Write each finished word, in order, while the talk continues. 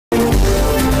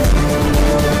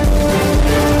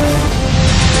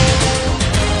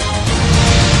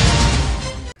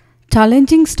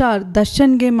Challenging star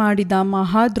ದರ್ಶನ್ಗೆ ಮಾಡಿದ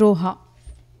ಮಹಾದ್ರೋಹ.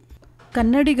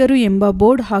 ಕನ್ನಡಿಗರು ಎಂಬ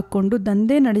ಬೋರ್ಡ್ ಹಾಕ್ಕೊಂಡು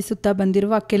ದಂಧೆ ನಡೆಸುತ್ತಾ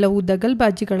ಬಂದಿರುವ ಕೆಲವು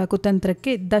ದಗಲ್ಬಾಜಿಗಳ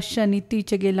ಕುತಂತ್ರಕ್ಕೆ ದರ್ಶನ್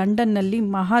ಇತ್ತೀಚೆಗೆ ಲಂಡನ್ನಲ್ಲಿ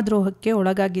ಮಹಾದ್ರೋಹಕ್ಕೆ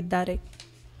ಒಳಗಾಗಿದ್ದಾರೆ.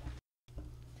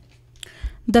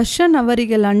 ದರ್ಶನ್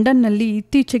ಅವರಿಗೆ ಲಂಡನ್ನಲ್ಲಿ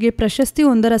ಇತ್ತೀಚೆಗೆ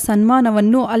ಪ್ರಶಸ್ತಿಯೊಂದರ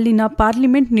ಸನ್ಮಾನವನ್ನು ಅಲ್ಲಿನ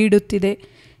ಪಾರ್ಲಿಮೆಂಟ್ ನೀಡುತ್ತಿದೆ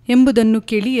ಎಂಬುದನ್ನು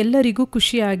ಕೇಳಿ ಎಲ್ಲರಿಗೂ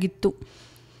ಖುಷಿಯಾಗಿತ್ತು.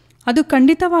 ಅದು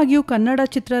ಖಂಡಿತವಾಗಿಯೂ ಕನ್ನಡ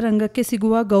ಚಿತ್ರರಂಗಕ್ಕೆ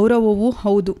ಸಿಗುವ ಗೌರವವೂ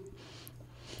ಹೌದು.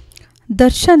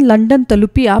 ದರ್ಶನ್ ಲಂಡನ್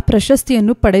ತಲುಪಿ ಆ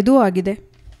ಪ್ರಶಸ್ತಿಯನ್ನು ಪಡೆದೂ ಆಗಿದೆ.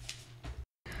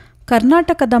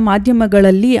 ಕರ್ನಾಟಕದ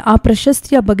ಮಾಧ್ಯಮಗಳಲ್ಲಿ ಆ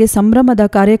ಪ್ರಶಸ್ತಿಯ ಬಗ್ಗೆ ಸಂಭ್ರಮದ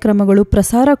ಕಾರ್ಯಕ್ರಮಗಳು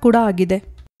ಪ್ರಸಾರ ಕೂಡ ಆಗಿದೆ.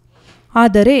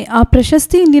 ಆದರೆ ಆ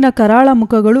ಪ್ರಶಸ್ತಿ ಇಂದಿನ ಕರಾಳ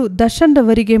ಮುಖಗಳು ದರ್ಶನ್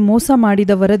ರವರಿಗೆ ಮೋಸ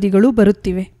ಮಾಡಿದ ವರದಿಗಳು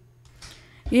ಬರುತ್ತಿವೆ.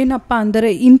 ಏನಪ್ಪ ಅಂದರೆ,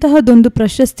 ಇಂತಹದೊಂದು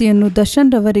ಪ್ರಶಸ್ತಿಯನ್ನು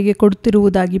ದರ್ಶನ್ ರವರಿಗೆ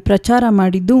ಕೊಡುತ್ತಿರುವುದಾಗಿ ಪ್ರಚಾರ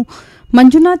ಮಾಡಿದ್ದು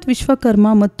ಮಂಜುನಾಥ್ ವಿಶ್ವಕರ್ಮ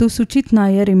ಮತ್ತು ಸುಚಿತ್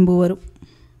ನಾಯರ್ ಎಂಬುವರು.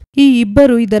 ಈ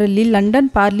ಇಬ್ಬರು ಇದರಲ್ಲಿ ಲಂಡನ್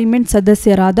ಪಾರ್ಲಿಮೆಂಟ್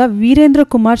ಸದಸ್ಯರಾದ ವೀರೇಂದ್ರ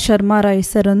ಕುಮಾರ್ ಶರ್ಮಾರ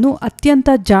ಹೆಸರನ್ನು ಅತ್ಯಂತ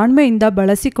ಜಾಣ್ಮೆಯಿಂದ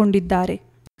ಬಳಸಿಕೊಂಡಿದ್ದಾರೆ.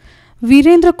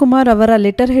 ವೀರೇಂದ್ರ ಕುಮಾರ್ ಅವರ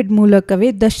ಲೆಟರ್ ಹೆಡ್ ಮೂಲಕವೇ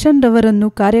ದರ್ಶನ್ ರವರನ್ನು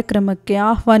ಕಾರ್ಯಕ್ರಮಕ್ಕೆ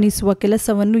ಆಹ್ವಾನಿಸುವ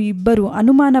ಕೆಲಸವನ್ನು ಇಬ್ಬರು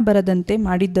ಅನುಮಾನ ಬರದಂತೆ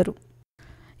ಮಾಡಿದ್ದರು.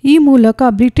 ಈ ಮೂಲಕ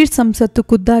ಬ್ರಿಟಿಷ್ ಸಂಸತ್ತು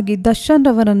ಖುದ್ದಾಗಿ ದರ್ಶನ್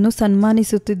ರವರನ್ನು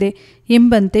ಸನ್ಮಾನಿಸುತ್ತಿದೆ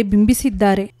ಎಂಬಂತೆ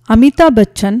ಬಿಂಬಿಸಿದ್ದಾರೆ. ಅಮಿತಾಬ್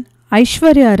ಬಚ್ಚನ್,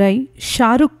 ಐಶ್ವರ್ಯ ರೈ,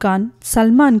 ಶಾರುಖ್ ಖಾನ್,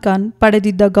 ಸಲ್ಮಾನ್ ಖಾನ್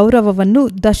ಪಡೆದಿದ್ದ ಗೌರವವನ್ನು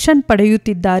ದರ್ಶನ್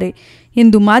ಪಡೆಯುತ್ತಿದ್ದಾರೆ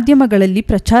ಎಂದು ಮಾಧ್ಯಮಗಳಲ್ಲಿ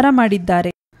ಪ್ರಚಾರ ಮಾಡಿದ್ದಾರೆ.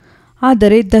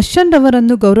 ಆದರೆ ದರ್ಶನ್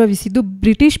ರವರನ್ನು ಗೌರವಿಸಿದ್ದು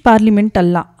ಬ್ರಿಟಿಷ್ ಪಾರ್ಲಿಮೆಂಟ್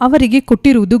ಅಲ್ಲ, ಅವರಿಗೆ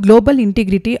ಕೊಟ್ಟಿರುವುದು ಗ್ಲೋಬಲ್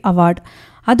ಇಂಟಿಗ್ರಿಟಿ ಅವಾರ್ಡ್.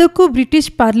 ಅದಕ್ಕೂ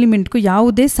ಬ್ರಿಟಿಷ್ ಪಾರ್ಲಿಮೆಂಟ್ಗೂ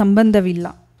ಯಾವುದೇ ಸಂಬಂಧವಿಲ್ಲ.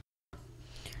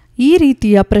 ಈ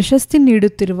ರೀತಿಯ ಪ್ರಶಸ್ತಿ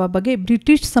ನೀಡುತ್ತಿರುವ ಬಗ್ಗೆ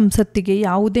ಬ್ರಿಟಿಷ್ ಸಂಸತ್ತಿಗೆ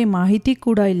ಯಾವುದೇ ಮಾಹಿತಿ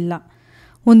ಕೂಡ ಇಲ್ಲ.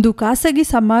 ಒಂದು ಖಾಸಗಿ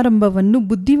ಸಮಾರಂಭವನ್ನು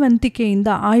ಬುದ್ಧಿವಂತಿಕೆಯಿಂದ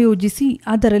ಆಯೋಜಿಸಿ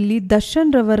ಅದರಲ್ಲಿ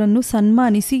ದರ್ಶನ್ ರವರನ್ನು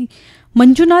ಸನ್ಮಾನಿಸಿ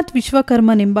ಮಂಜುನಾಥ್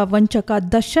ವಿಶ್ವಕರ್ಮನೆಂಬ ವಂಚಕ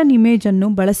ದರ್ಶನ್ ಇಮೇಜನ್ನು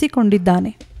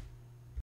ಬಳಸಿಕೊಂಡಿದ್ದಾನೆ.